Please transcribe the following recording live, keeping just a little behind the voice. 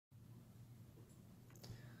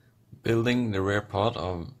Building the rear pod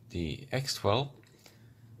of the X12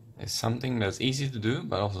 is something that's easy to do,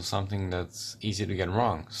 but also something that's easy to get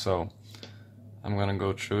wrong. So I'm gonna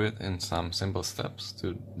go through it in some simple steps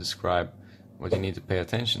to describe what you need to pay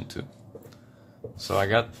attention to. So I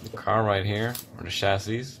got the car right here, or the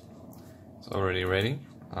chassis. It's already ready.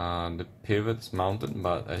 The pivot's mounted,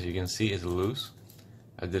 but as you can see, it's loose.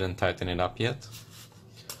 I didn't tighten it up yet.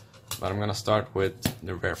 But I'm gonna start with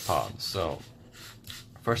the rear pod. So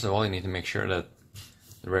first of all, you need to make sure that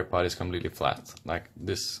the rear pod is completely flat. Like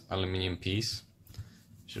this aluminum piece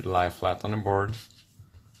should lie flat on the board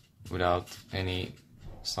without any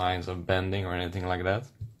signs of bending or anything like that.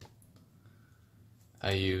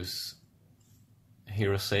 I use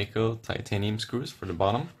Seiko titanium screws for the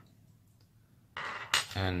bottom,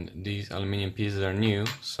 and these aluminum pieces are new,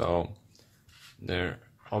 so they're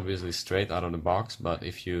obviously straight out of the box, but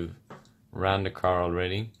if you ran the car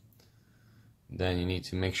already, then you need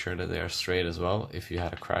to make sure that they are straight as well. If you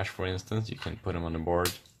had a crash, for instance, you can put them on the board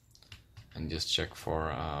and just check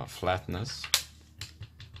for flatness.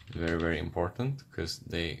 Very, very important, because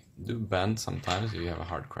they do bend sometimes if you have a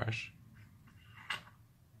hard crash.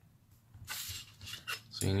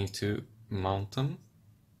 So you need to mount them.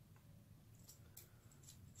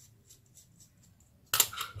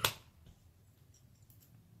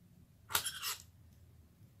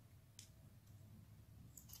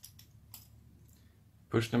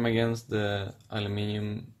 Push them against the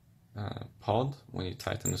aluminum pod when you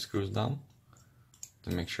tighten the screws down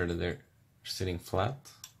to make sure that they're sitting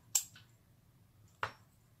flat.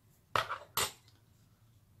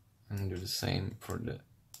 And do the same for the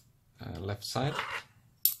left side.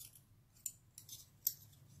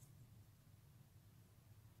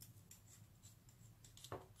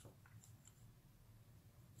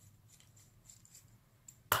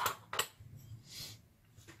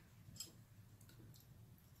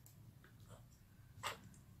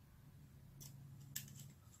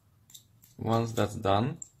 Once that's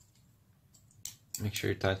done, make sure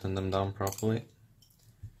you tighten them down properly.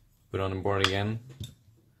 Put it on the board again.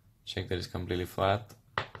 Check that it's completely flat.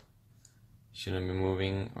 Shouldn't be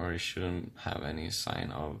moving, or it shouldn't have any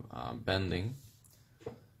sign of bending.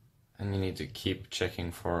 And you need to keep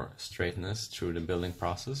checking for straightness through the building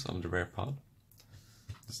process of the rear pod.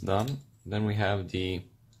 It's done. Then we have the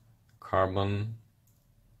carbon,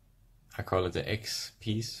 I call it the X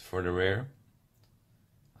piece for the rear,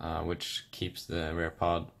 which keeps the rear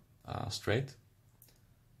pod straight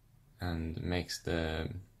and makes the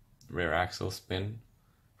rear axle spin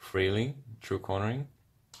freely through cornering.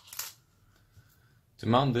 To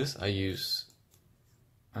mount this, I use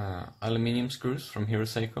aluminum screws from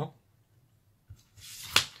Seiko.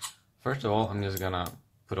 First of all, I'm just gonna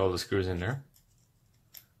put all the screws in there,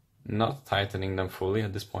 not tightening them fully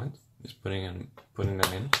at this point, just putting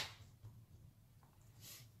them in.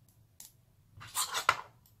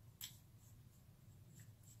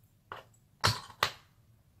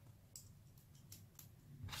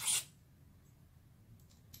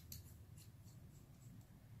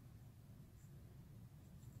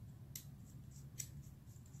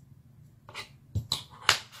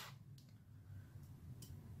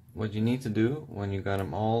 What you need to do when you got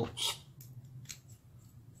them all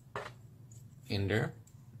in there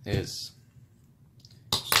is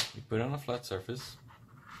you put it on a flat surface,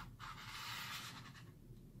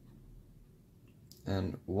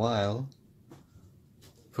 and while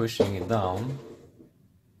pushing it down,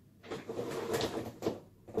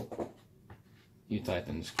 you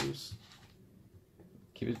tighten the screws.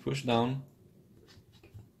 Keep it pushed down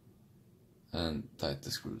and tighten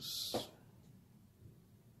the screws.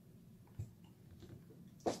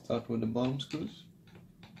 Start with the bottom screws.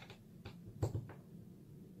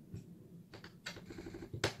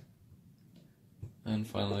 And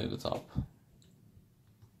finally the top.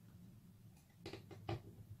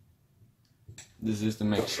 This is to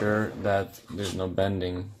make sure that there's no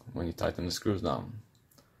bending when you tighten the screws down.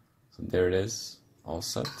 So there it is, all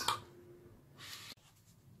set.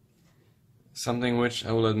 Something which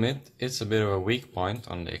I will admit it's a bit of a weak point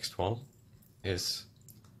on the X12 is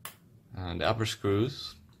the upper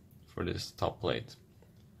screws for this top plate.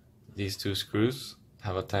 These two screws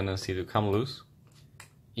have a tendency to come loose,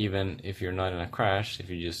 even if you're not in a crash. If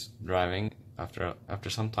you're just driving, after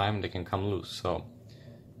some time they can come loose. So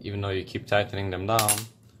even though you keep tightening them down,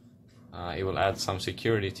 it will add some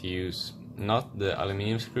security to use not the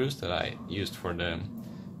aluminum screws that I used for the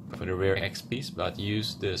rear X piece, but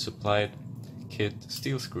use the supplied kit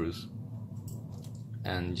steel screws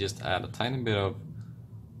and just add a tiny bit of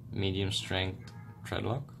medium strength thread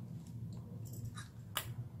lock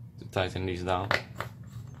to tighten these down.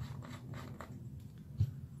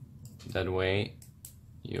 That way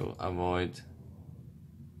you'll avoid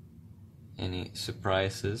any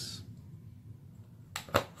surprises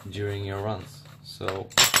during your runs. So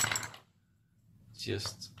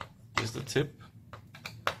just the tip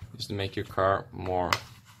is to make your car more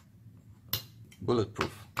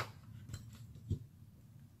bulletproof.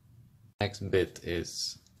 Next bit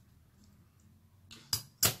is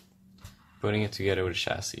putting it together with the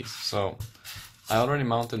chassis. So I already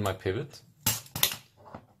mounted my pivot.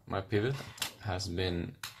 My pivot has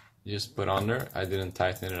been just put under. I didn't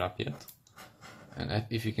tighten it up yet. And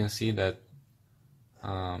if you can see that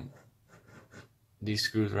these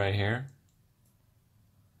screws right here,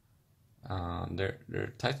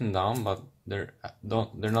 they're tightened down, but they're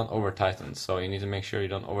not over tightened. So you need to make sure you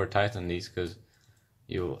don't over tighten these, because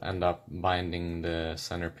you'll end up binding the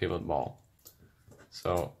center pivot ball.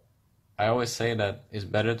 So I always say that it's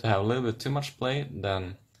better to have a little bit too much play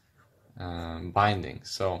than binding.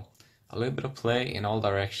 So a little bit of play in all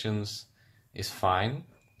directions is fine.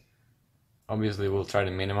 Obviously we'll try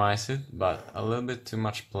to minimize it, but a little bit too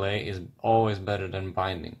much play is always better than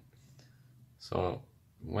binding. So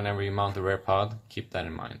whenever you mount the rear pod, keep that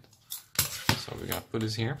in mind. So we're gonna put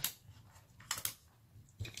this here.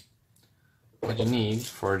 What you need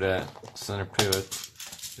for the center pivot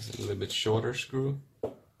is a little bit shorter screw.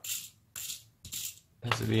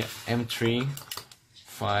 This is the M3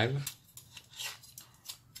 5.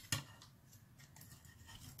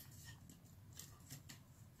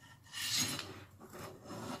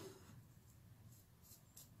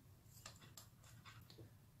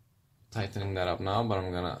 Tightening that up now, but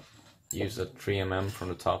I'm gonna use a 3mm from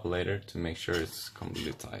the top later to make sure it's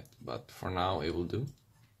completely tight, but for now it will do.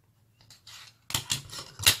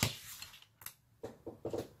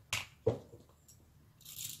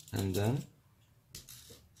 And then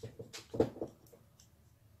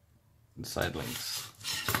the side links.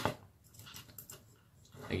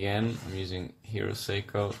 Again, I'm using Hero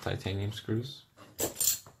Seiko titanium screws.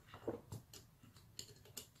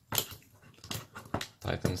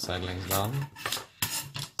 Tighten the side links down.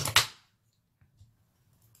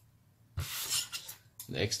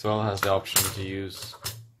 The X12 has the option to use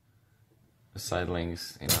the side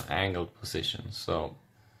links in an angled position. So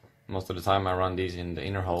most of the time I run these in the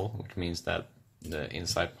inner hole, which means that the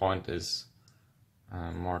inside point is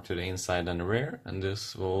more to the inside than the rear, and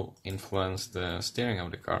this will influence the steering of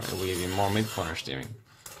the car. It will give you more mid-corner steering.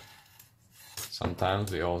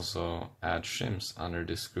 Sometimes we also add shims under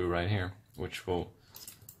this screw right here, which will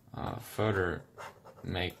further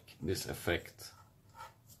make this effect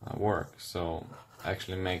work. So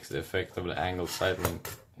actually makes the effect of the angled side link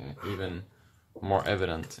even more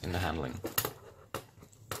evident in the handling.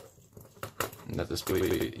 And that is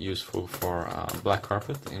really useful for black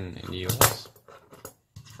carpet in the US.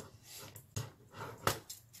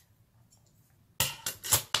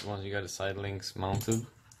 Once you got the side links mounted,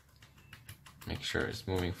 make sure it's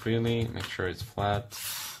moving freely, make sure it's flat.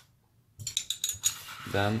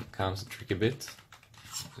 Then comes the tricky bit.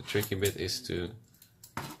 The tricky bit is to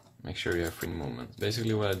make sure you have free movement.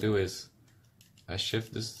 Basically what I do is I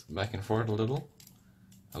shift this back and forth a little,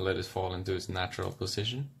 I let it fall into its natural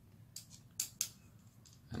position,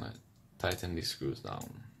 and I tighten these screws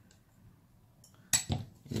down.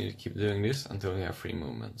 You need to keep doing this until you have free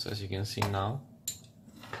movement. So as you can see now,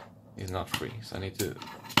 it's not free. So I need to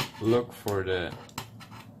look for the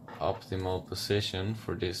optimal position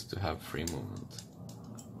for this to have free movement.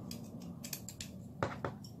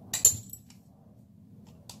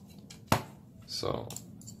 So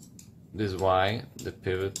this is why the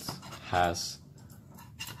pivot has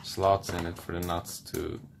slots in it for the nuts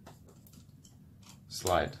to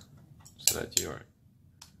slide, so that you're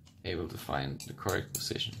able to find the correct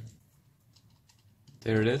position.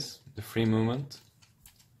 There it is, the free movement.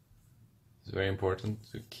 It's very important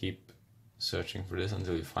to keep searching for this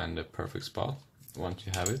until you find the perfect spot. Once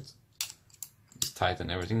you have it, just tighten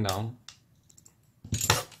everything down.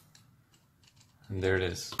 And there it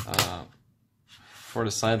is. For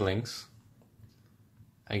the side links,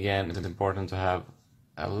 again, it's important to have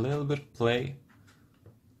a little bit of play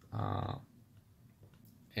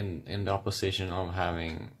in the opposition of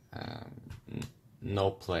having no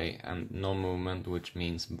play and no movement, which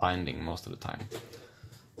means binding most of the time.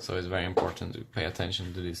 So it's very important to pay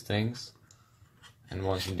attention to these things, and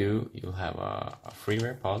once you do, you'll have a free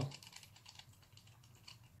rear pod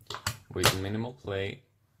with minimal play,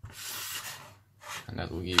 and that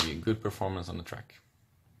will give you good performance on the track.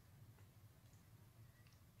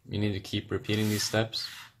 You need to keep repeating these steps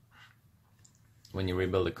when you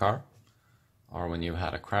rebuild a car, or when you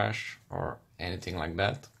had a crash or anything like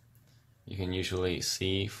that. You can usually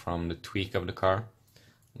see from the tweak of the car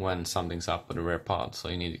when something's up with a rare pod, so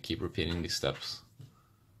you need to keep repeating these steps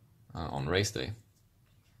on race day.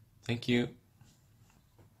 Thank you.